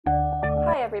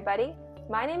Hi everybody,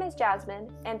 my name is Jasmine,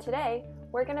 and today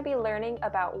we're going to be learning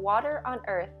about water on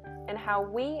Earth and how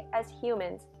we as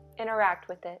humans interact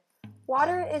with it.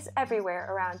 Water is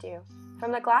everywhere around you,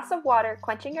 from the glass of water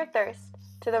quenching your thirst,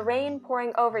 to the rain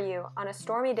pouring over you on a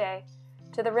stormy day,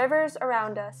 to the rivers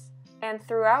around us, and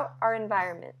throughout our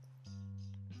environment.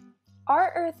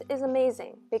 Our Earth is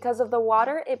amazing because of the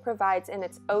water it provides in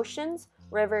its oceans,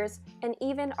 rivers, and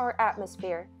even our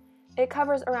atmosphere. It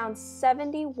covers around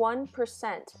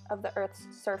 71% of the Earth's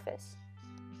surface.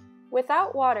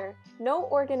 Without water, no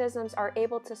organisms are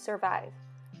able to survive.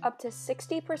 Up to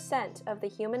 60% of the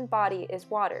human body is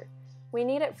water. We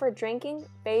need it for drinking,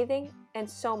 bathing, and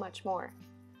so much more.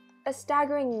 A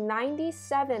staggering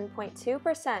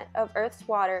 97.2% of Earth's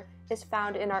water is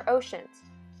found in our oceans.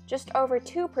 Just over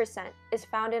 2% is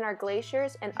found in our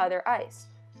glaciers and other ice.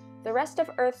 The rest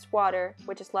of Earth's water,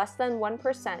 which is less than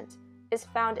 1%, is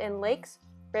found in lakes,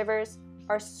 rivers,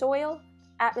 our soil,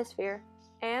 atmosphere,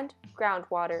 and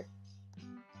groundwater.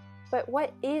 But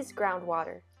what is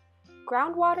groundwater?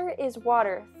 Groundwater is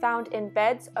water found in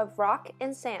beds of rock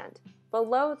and sand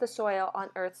below the soil on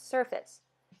Earth's surface.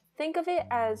 Think of it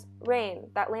as rain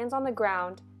that lands on the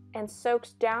ground and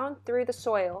soaks down through the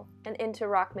soil and into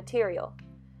rock material.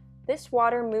 This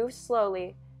water moves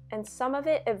slowly, and some of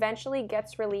it eventually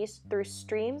gets released through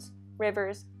streams,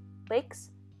 rivers, lakes,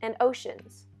 and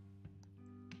oceans.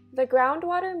 The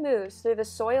groundwater moves through the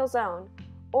soil zone,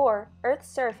 or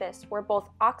Earth's surface where both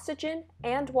oxygen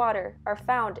and water are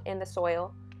found in the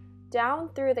soil, down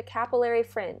through the capillary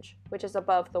fringe, which is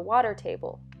above the water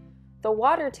table. The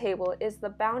water table is the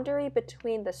boundary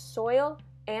between the soil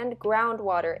and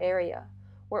groundwater area,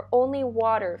 where only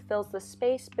water fills the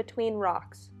space between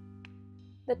rocks.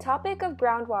 The topic of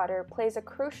groundwater plays a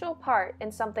crucial part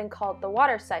in something called the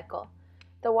water cycle.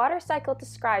 The water cycle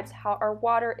describes how our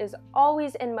water is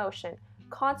always in motion,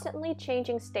 constantly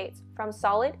changing states from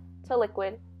solid to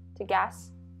liquid to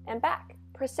gas and back.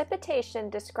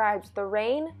 Precipitation describes the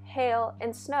rain, hail,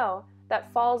 and snow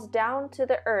that falls down to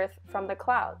the earth from the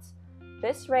clouds.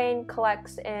 This rain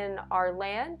collects in our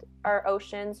land, our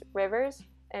oceans, rivers,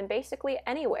 and basically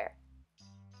anywhere.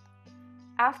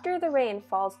 After the rain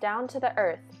falls down to the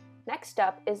earth, next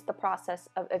up is the process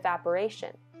of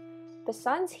evaporation. The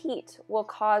sun's heat will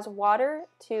cause water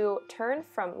to turn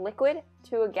from liquid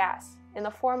to a gas in the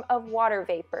form of water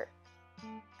vapor.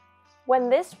 When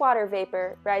this water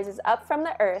vapor rises up from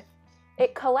the earth,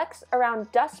 it collects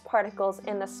around dust particles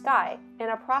in the sky in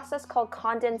a process called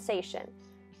condensation.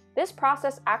 This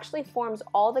process actually forms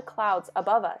all the clouds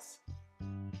above us.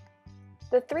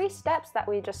 The three steps that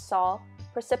we just saw,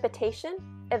 precipitation,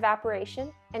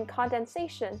 evaporation, and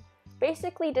condensation,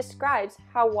 basically describes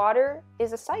how water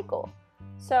is a cycle.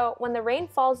 So when the rain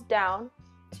falls down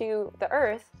to the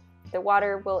earth, the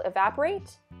water will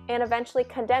evaporate and eventually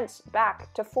condense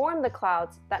back to form the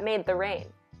clouds that made the rain.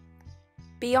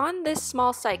 Beyond this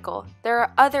small cycle, there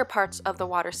are other parts of the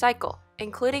water cycle,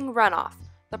 including runoff,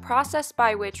 the process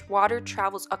by which water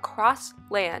travels across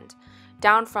land,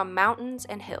 down from mountains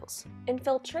and hills.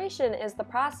 Infiltration is the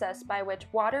process by which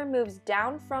water moves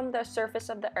down from the surface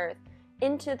of the earth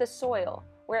into the soil,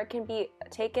 where it can be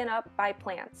taken up by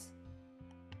plants.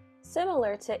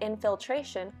 Similar to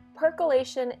infiltration,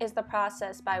 percolation is the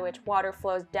process by which water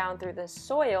flows down through the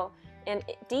soil and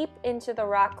deep into the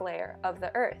rock layer of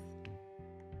the earth.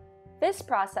 This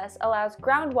process allows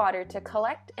groundwater to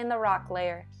collect in the rock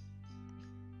layer.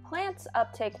 Plants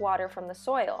uptake water from the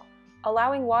soil,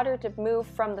 allowing water to move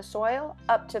from the soil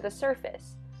up to the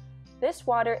surface. This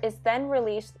water is then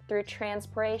released through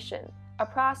transpiration, a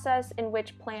process in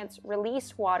which plants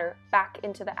release water back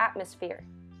into the atmosphere.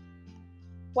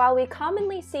 While we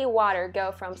commonly see water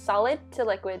go from solid to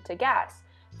liquid to gas,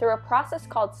 through a process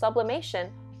called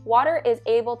sublimation, water is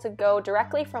able to go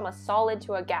directly from a solid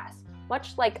to a gas,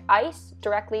 much like ice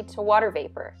directly to water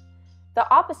vapor. The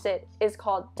opposite is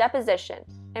called deposition,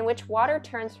 in which water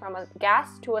turns from a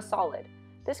gas to a solid.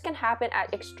 This can happen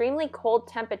at extremely cold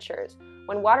temperatures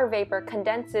when water vapor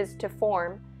condenses to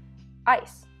form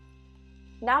ice.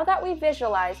 Now that we've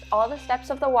visualized all the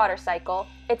steps of the water cycle,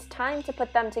 it's time to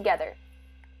put them together.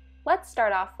 Let's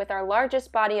start off with our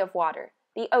largest body of water,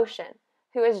 the ocean,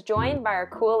 who is joined by our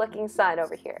cool-looking sun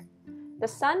over here. The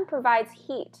sun provides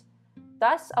heat,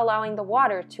 thus allowing the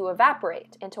water to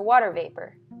evaporate into water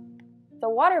vapor. The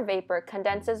water vapor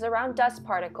condenses around dust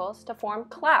particles to form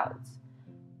clouds.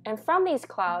 And from these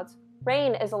clouds,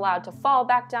 rain is allowed to fall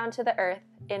back down to the earth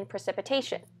in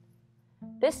precipitation.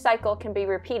 This cycle can be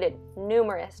repeated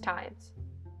numerous times.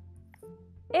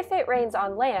 If it rains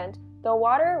on land, the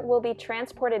water will be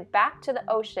transported back to the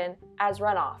ocean as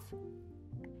runoff.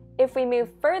 If we move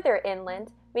further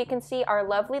inland, we can see our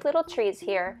lovely little trees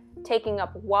here taking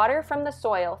up water from the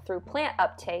soil through plant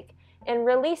uptake and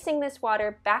releasing this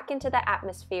water back into the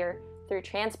atmosphere through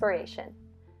transpiration.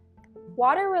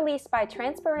 Water released by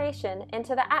transpiration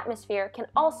into the atmosphere can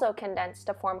also condense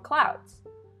to form clouds.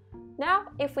 Now,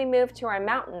 if we move to our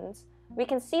mountains, we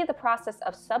can see the process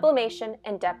of sublimation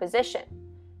and deposition.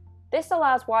 This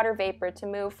allows water vapor to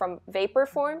move from vapor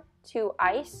form to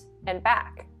ice and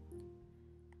back.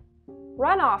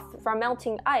 Runoff from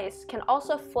melting ice can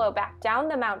also flow back down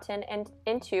the mountain and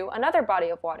into another body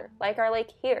of water, like our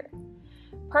lake here.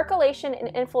 Percolation and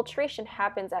infiltration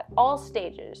happens at all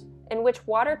stages, in which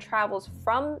water travels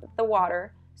from the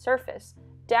water surface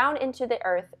down into the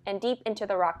earth and deep into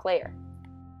the rock layer.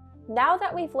 Now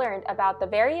that we've learned about the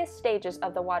various stages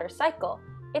of the water cycle,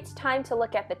 it's time to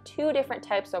look at the two different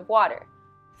types of water,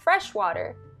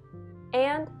 freshwater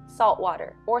and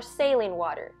saltwater, or saline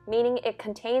water, meaning it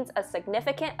contains a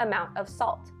significant amount of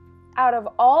salt. Out of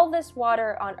all this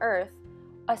water on Earth,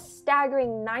 a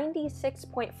staggering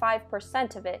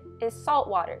 96.5% of it is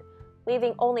saltwater,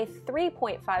 leaving only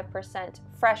 3.5%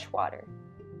 freshwater.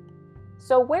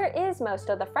 So where is most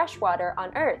of the freshwater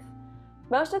on Earth?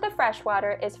 Most of the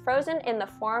freshwater is frozen in the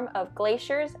form of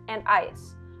glaciers and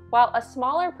ice, while a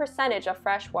smaller percentage of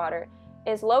freshwater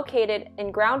is located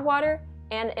in groundwater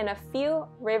and in a few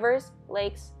rivers,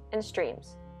 lakes, and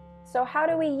streams. So how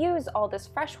do we use all this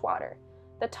fresh water?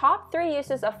 The top 3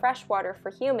 uses of fresh water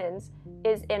for humans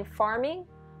is in farming,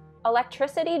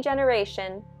 electricity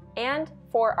generation, and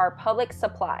for our public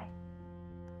supply.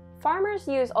 Farmers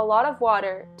use a lot of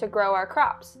water to grow our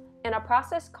crops in a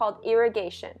process called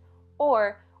irrigation,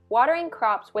 or watering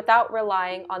crops without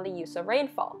relying on the use of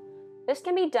rainfall. This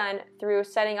can be done through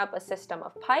setting up a system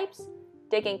of pipes,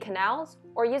 digging canals,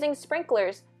 or using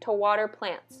sprinklers to water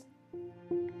plants.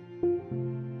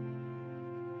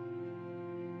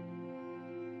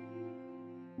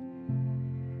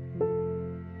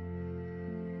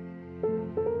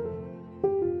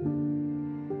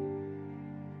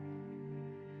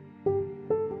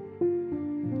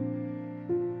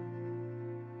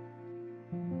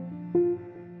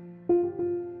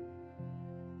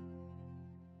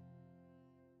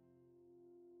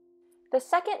 The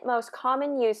second most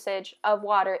common usage of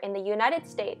water in the United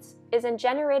States is in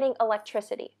generating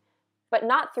electricity, but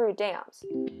not through dams.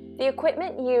 The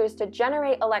equipment used to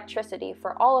generate electricity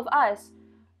for all of us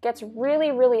gets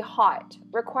really hot,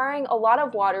 requiring a lot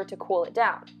of water to cool it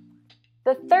down.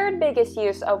 The third biggest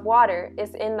use of water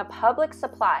is in the public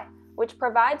supply, which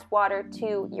provides water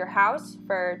to your house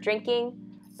for drinking,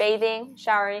 bathing,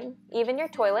 showering, even your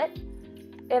toilet.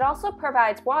 It also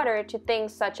provides water to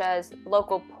things such as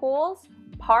local pools,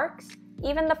 parks,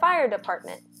 even the fire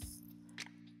department.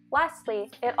 Lastly,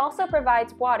 it also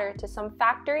provides water to some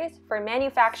factories for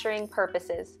manufacturing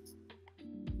purposes.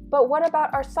 But what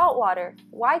about our salt water?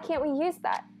 Why can't we use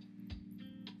that?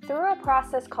 Through a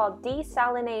process called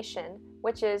desalination,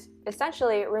 which is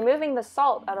essentially removing the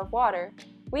salt out of water,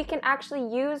 we can actually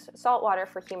use salt water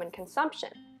for human consumption.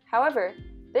 However,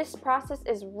 this process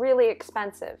is really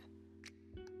expensive.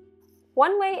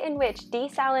 One way in which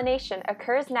desalination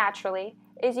occurs naturally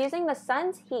is using the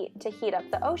sun's heat to heat up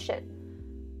the ocean.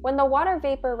 When the water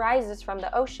vapor rises from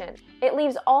the ocean, it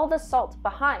leaves all the salt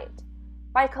behind.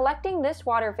 By collecting this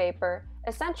water vapor,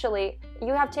 essentially,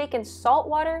 you have taken salt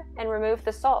water and removed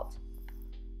the salt.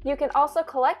 You can also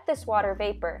collect this water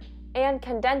vapor and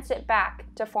condense it back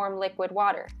to form liquid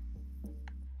water.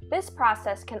 This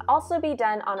process can also be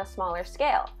done on a smaller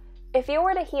scale. If you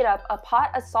were to heat up a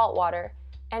pot of salt water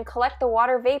and collect the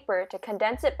water vapor to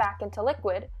condense it back into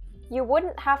liquid, you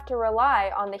wouldn't have to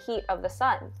rely on the heat of the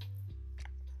sun.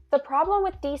 The problem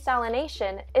with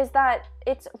desalination is that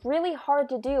it's really hard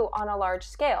to do on a large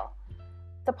scale.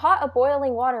 The pot of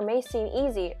boiling water may seem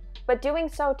easy, but doing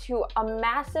so to a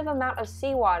massive amount of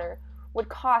seawater would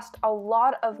cost a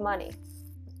lot of money.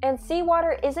 And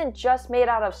seawater isn't just made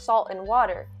out of salt and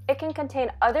water. It can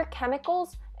contain other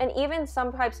chemicals and even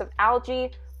some types of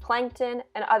algae, plankton,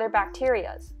 and other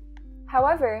bacteria.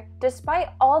 However, despite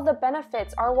all the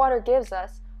benefits our water gives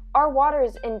us, our water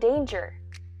is in danger.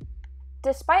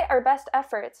 Despite our best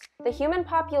efforts, the human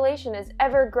population is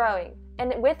ever growing,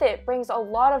 and with it brings a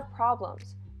lot of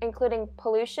problems, including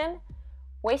pollution,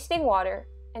 wasting water,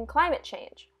 and climate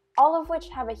change, all of which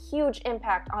have a huge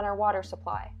impact on our water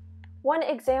supply. One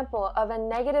example of a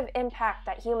negative impact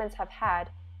that humans have had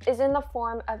is in the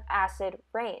form of acid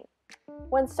rain.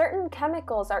 When certain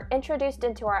chemicals are introduced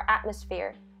into our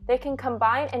atmosphere, they can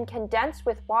combine and condense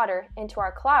with water into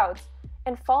our clouds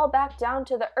and fall back down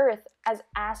to the earth as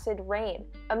acid rain,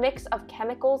 a mix of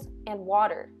chemicals and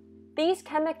water. These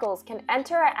chemicals can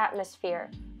enter our atmosphere,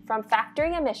 from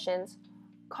factory emissions,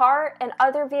 car and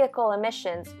other vehicle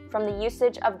emissions from the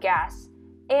usage of gas,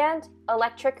 and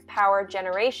electric power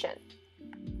generation.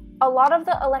 A lot of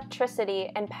the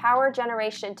electricity and power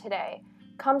generation today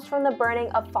comes from the burning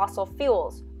of fossil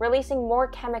fuels, releasing more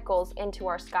chemicals into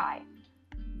our sky.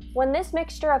 When this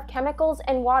mixture of chemicals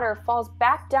and water falls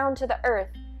back down to the earth,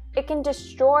 it can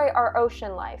destroy our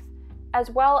ocean life, as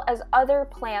well as other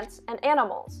plants and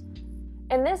animals.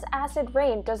 And this acid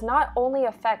rain does not only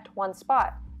affect one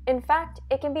spot. In fact,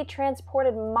 it can be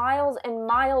transported miles and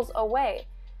miles away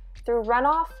through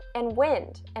runoff and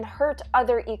wind and hurt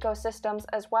other ecosystems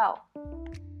as well.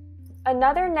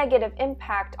 Another negative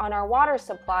impact on our water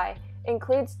supply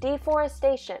includes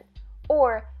deforestation,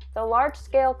 or the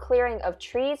large-scale clearing of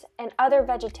trees and other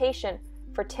vegetation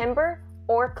for timber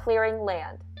or clearing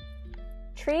land.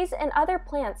 Trees and other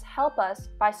plants help us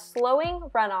by slowing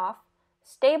runoff,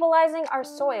 stabilizing our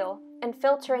soil, and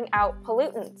filtering out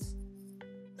pollutants.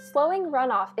 Slowing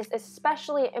runoff is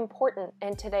especially important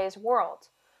in today's world.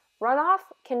 Runoff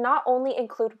can not only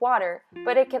include water,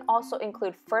 but it can also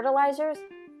include fertilizers,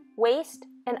 waste,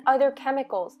 and other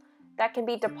chemicals that can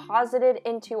be deposited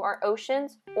into our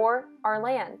oceans or our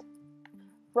land.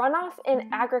 Runoff in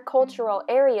agricultural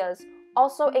areas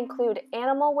also include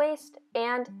animal waste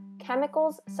and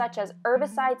chemicals such as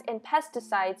herbicides and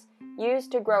pesticides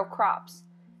used to grow crops.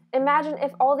 Imagine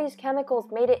if all these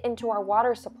chemicals made it into our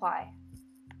water supply.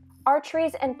 Our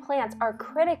trees and plants are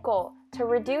critical to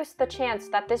reduce the chance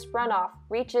that this runoff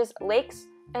reaches lakes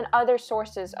and other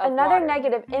sources of water. Another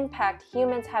negative impact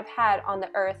humans have had on the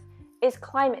earth is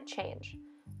climate change.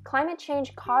 Climate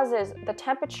change causes the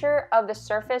temperature of the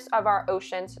surface of our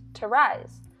oceans to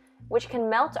rise, which can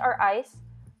melt our ice,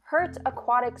 hurt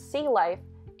aquatic sea life,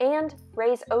 and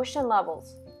raise ocean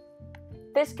levels.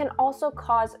 This can also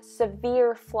cause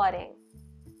severe flooding.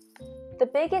 The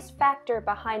biggest factor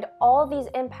behind all these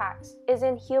impacts is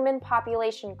in human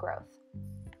population growth.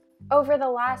 Over the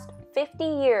last 50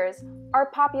 years, our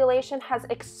population has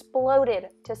exploded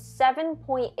to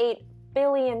 7.8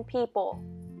 billion people.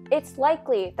 It's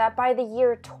likely that by the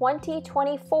year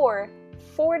 2024,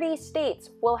 40 states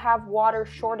will have water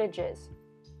shortages.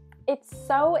 It's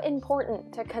so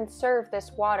important to conserve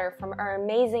this water from our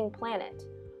amazing planet.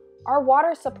 Our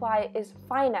water supply is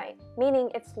finite, meaning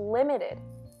it's limited.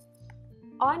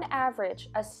 On average,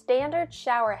 a standard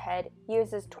shower head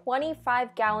uses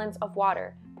 25 gallons of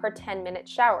water per 10-minute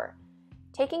shower.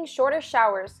 Taking shorter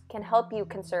showers can help you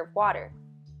conserve water.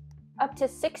 Up to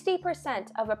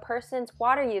 60% of a person's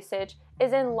water usage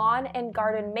is in lawn and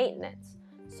garden maintenance,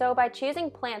 so by choosing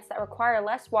plants that require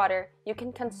less water, you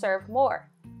can conserve more.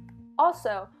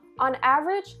 Also, on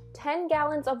average, 10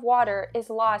 gallons of water is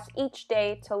lost each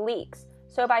day to leaks,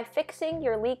 so by fixing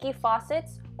your leaky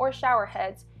faucets or shower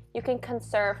heads, you can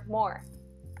conserve more.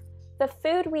 The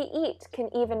food we eat can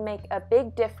even make a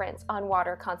big difference on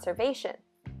water conservation.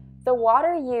 The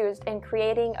water used in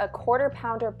creating a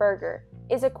quarter-pounder burger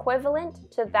is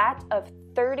equivalent to that of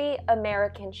 30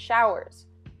 American showers.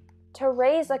 To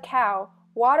raise a cow,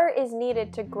 water is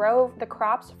needed to grow the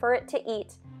crops for it to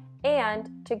eat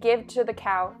and to give to the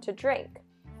cow to drink.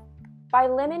 By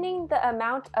limiting the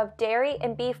amount of dairy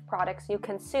and beef products you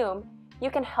consume, you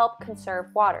can help conserve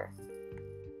water.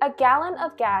 A gallon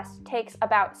of gas takes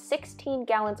about 16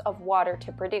 gallons of water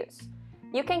to produce.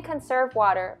 You can conserve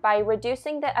water by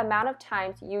reducing the amount of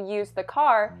times you use the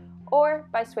car or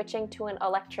by switching to an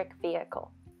electric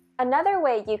vehicle. Another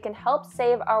way you can help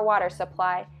save our water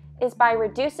supply is by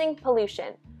reducing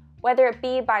pollution, whether it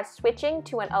be by switching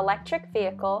to an electric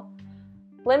vehicle,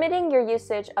 limiting your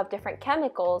usage of different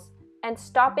chemicals, and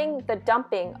stopping the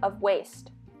dumping of waste.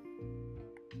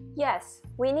 Yes,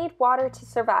 we need water to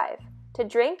survive, to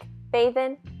drink, bathe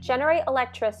in, generate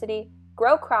electricity,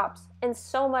 grow crops, and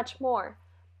so much more.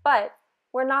 But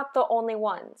we're not the only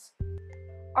ones.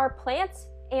 Our plants,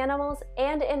 animals,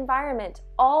 and environment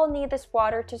all need this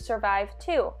water to survive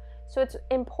too, so it's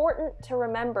important to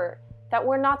remember that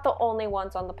we're not the only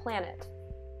ones on the planet.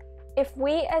 If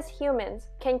we as humans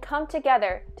can come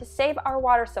together to save our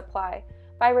water supply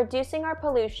by reducing our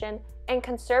pollution and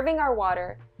conserving our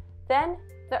water, then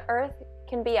the earth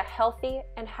can be a healthy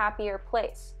and happier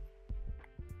place.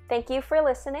 Thank you for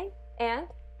listening, and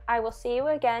I will see you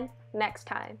again next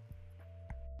time.